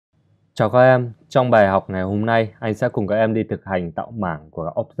Chào các em, trong bài học ngày hôm nay, anh sẽ cùng các em đi thực hành tạo mảng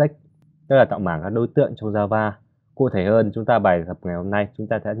của object, tức là tạo mảng các đối tượng trong Java. Cụ thể hơn, bài tập ngày hôm nay, chúng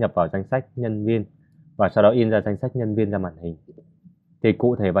ta sẽ nhập vào danh sách nhân viên và sau đó in ra danh sách nhân viên ra màn hình. Thì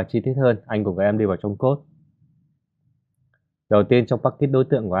cụ thể và chi tiết hơn, anh cùng các em đi vào trong code. Đầu tiên trong package đối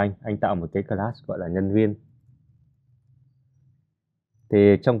tượng của anh tạo một cái class gọi là nhân viên.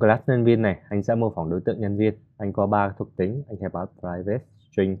 Thì trong class nhân viên này, anh sẽ mô phỏng đối tượng nhân viên. Anh có 3 thuộc tính, anh khai báo private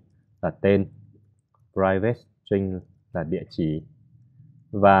string là tên, private string là địa chỉ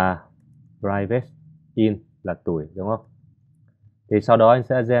và private in là tuổi, đúng không? Thì sau đó anh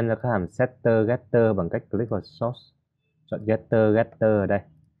sẽ gen ra các hàm setter, getter bằng cách click vào source, chọn getter ở đây,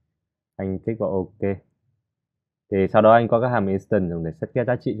 anh click vào OK. Thì sau đó anh có các hàm instant dùng để set get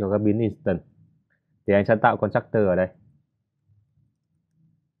giá trị cho các biến instant. Thì anh sẽ tạo constructor ở đây.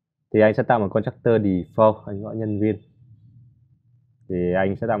 Thì anh sẽ tạo một constructor default, anh gọi nhân viên. Thì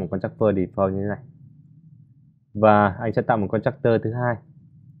anh sẽ tạo một constructor default như thế này. Và anh sẽ tạo một constructor thứ hai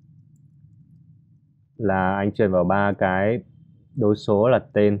là anh truyền vào 3 cái đối số là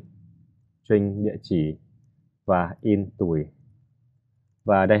tên, string địa chỉ và in tuổi.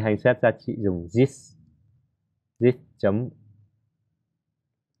 Và đây anh set giá trị dùng this chấm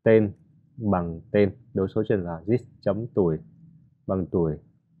tên bằng tên, đối số truyền vào this chấm tuổi bằng tuổi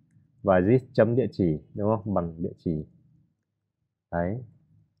và this chấm địa chỉ, đúng không, bằng địa chỉ. Đấy.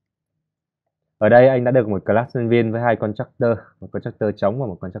 Ở đây anh đã được một class nhân viên với 2 constructor, một constructor trống và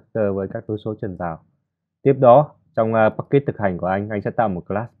một constructor với các đối số truyền vào. Tiếp đó, trong package thực hành của anh sẽ tạo một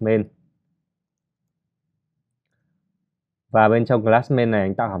class main. Và bên trong class main này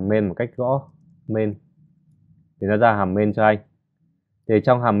anh tạo hàm main một cách gõ main thì nó ra hàm main cho anh. Thì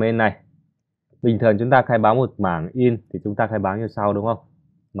trong hàm main này, bình thường chúng ta khai báo một mảng in thì chúng ta khai báo như sau, đúng không?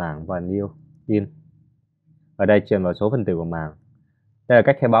 Mảng và new in. Ở đây truyền vào số phần tử của mảng. Đây là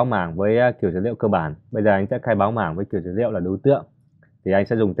cách khai báo mảng với kiểu dữ liệu cơ bản. Bây giờ anh sẽ khai báo mảng với kiểu dữ liệu là đối tượng. Thì anh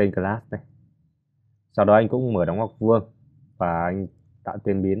sẽ dùng tên class này. Sau đó anh cũng mở đóng ngoặc vuông và anh tạo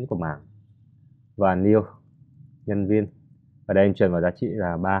tên biến của mảng và new nhân viên. Ở đây anh truyền vào giá trị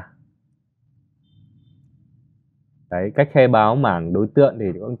là 3. Đấy, cách khai báo mảng đối tượng thì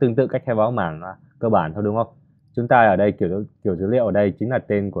cũng tương tự cách khai báo mảng cơ bản thôi, đúng không? Chúng ta ở đây kiểu dữ liệu ở đây chính là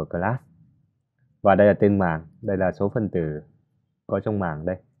tên của class. Và đây là tên mảng, đây là số phần tử có trong mảng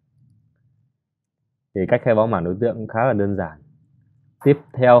đây. Thì cách khai báo mảng đối tượng cũng khá là đơn giản. Tiếp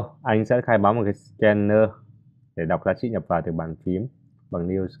theo, anh sẽ khai báo một cái scanner để đọc giá trị nhập vào từ bàn phím bằng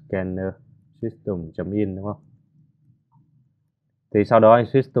new scanner system.in, đúng không? Thì sau đó anh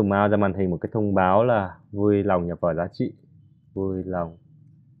switch to mouse ra màn hình một cái thông báo là vui lòng nhập vào giá trị. Vui lòng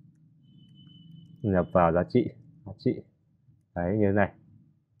nhập vào giá trị. Đấy, như thế này.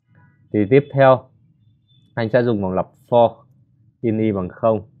 Thì tiếp theo, anh sẽ dùng vòng lặp for in y bằng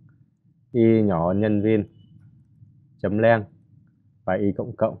 0, y nhỏ hơn nhân viên, chấm len và y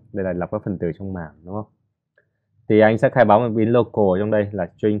cộng cộng. Đây là lặp các phần tử trong mảng, đúng không? Thì anh sẽ khai báo một biến local trong đây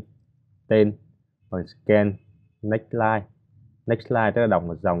là string tên bằng scan next line. Next line tức là đọc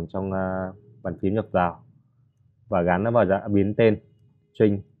một dòng trong bàn phím nhập vào và gắn nó vào dạng biến tên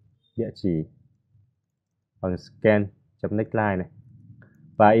string địa chỉ bằng scan chấm next line này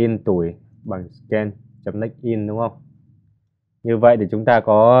và in tuổi bằng scan chấm next in, đúng không? Như vậy thì chúng ta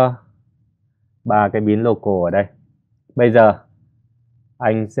có 3 cái biến local ở đây. Bây giờ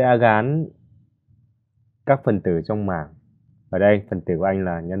anh sẽ gán các phần tử trong mảng. Ở đây phần tử của anh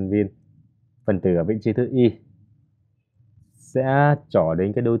là nhân viên, phần tử ở vị trí thứ y sẽ trỏ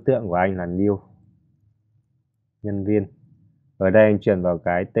đến cái đối tượng của anh là new nhân viên. Ở đây anh truyền vào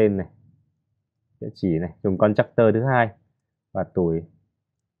cái tên này, địa chỉ này, dùng constructor thứ hai và tuổi.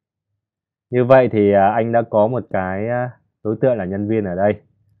 Như vậy thì anh đã có một cái đối tượng là nhân viên ở đây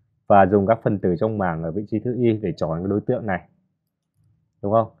và dùng các phần tử trong mảng ở vị trí thứ y để chọn cái đối tượng này,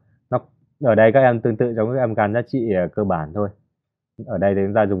 đúng không? Ở đây các em tương tự giống các em gán giá trị cơ bản thôi. Ở đây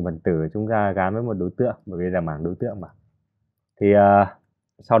chúng ta dùng phần tử chúng ta gán với một đối tượng bởi vì là mảng đối tượng mà. Thì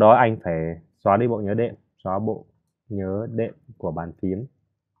sau đó anh phải xóa đi bộ nhớ đệm của bàn phím.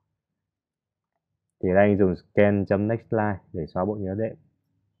 Thì đây anh dùng scan.nextLine để xóa bộ nhớ đệm.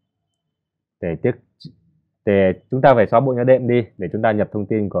 Để chúng ta phải xóa bộ nhớ đệm đi để chúng ta nhập thông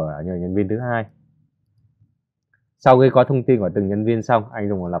tin của người nhân viên thứ hai. Sau khi có thông tin của từng nhân viên xong, anh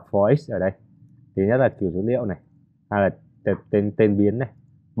dùng một lặp for x ở đây. Thứ nhất là kiểu dữ liệu này, hai là tên biến này,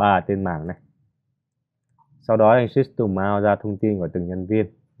 ba là tên mảng này. Sau đó anh switch to mouse ra thông tin của từng nhân viên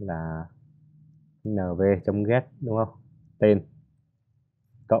là nv.get, đúng không? Tên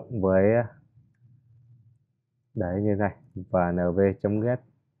cộng với đấy như này và nv.get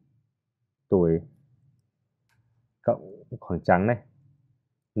tuổi cộng khoảng trắng này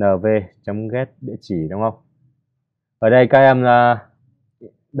nv.get địa chỉ đúng không? Ở đây các em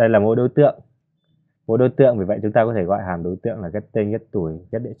đây là mỗi đối tượng. Mỗi đối tượng, vì vậy chúng ta có thể gọi hàm đối tượng là get tên, get tuổi,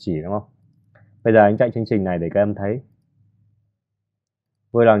 get địa chỉ đúng không? Bây giờ anh chạy chương trình này để các em thấy.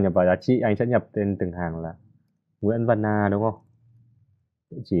 Vui lòng nhập vào giá trị, anh sẽ nhập tên từng hàng là Nguyễn Văn A đúng không?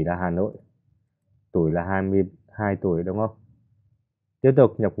 Địa chỉ là Hà Nội. Tuổi là 22 tuổi đúng không? Tiếp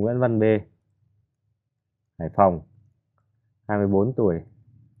tục nhập Nguyễn Văn B, Hải Phòng, 24 tuổi,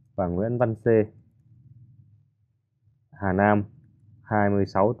 và Nguyễn Văn C, Hà Nam,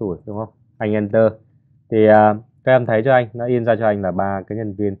 26 tuổi đúng không? Anh enter thì các em thấy cho anh nó in ra cho anh là ba cái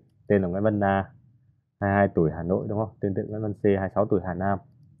nhân viên, tên là Nguyễn Văn A, 22 tuổi Hà Nội đúng không? Tương tự Nguyễn Văn C, 26 tuổi Hà Nam.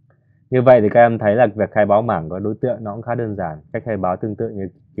 Như vậy thì các em thấy là việc khai báo mảng của đối tượng nó cũng khá đơn giản, cách khai báo tương tự như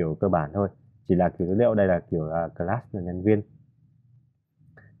kiểu cơ bản thôi, chỉ là kiểu dữ liệu đây là kiểu class là nhân viên.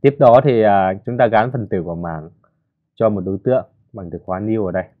 Tiếp đó thì chúng ta gán phần tử của mảng cho một đối tượng bằng từ khóa new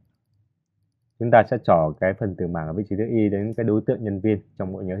ở đây. Chúng ta sẽ trỏ cái phần tử mảng ở vị trí thứ y đến cái đối tượng nhân viên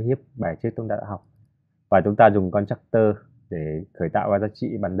trong bộ nhớ hiếp bài trước chúng ta đã học. Và chúng ta dùng constructor để khởi tạo ra giá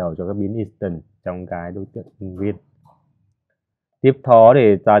trị ban đầu cho các biến instance trong cái đối tượng nhân viên. Tiếp đó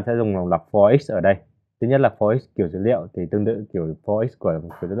thì ta sẽ dùng vòng lặp for x ở đây. Thứ nhất là for x kiểu dữ liệu thì tương tự kiểu for x của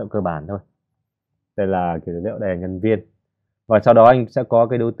kiểu dữ liệu cơ bản thôi. Đây là kiểu dữ liệu, đây là nhân viên. Và sau đó anh sẽ có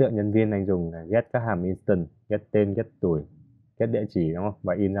cái đối tượng nhân viên, anh dùng là get các hàm instance, get tên, get tuổi, get địa chỉ đúng không?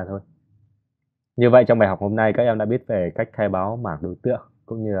 Và in ra thôi. Như vậy trong bài học hôm nay các em đã biết về cách khai báo mảng đối tượng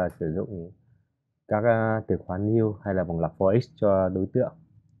cũng như là sử dụng các từ khóa new hay là vòng lặp for x cho đối tượng.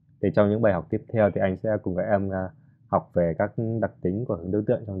 Thì trong những bài học tiếp theo thì anh sẽ cùng các em học về các đặc tính của hướng đối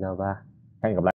tượng trong Java. Hẹn gặp lại.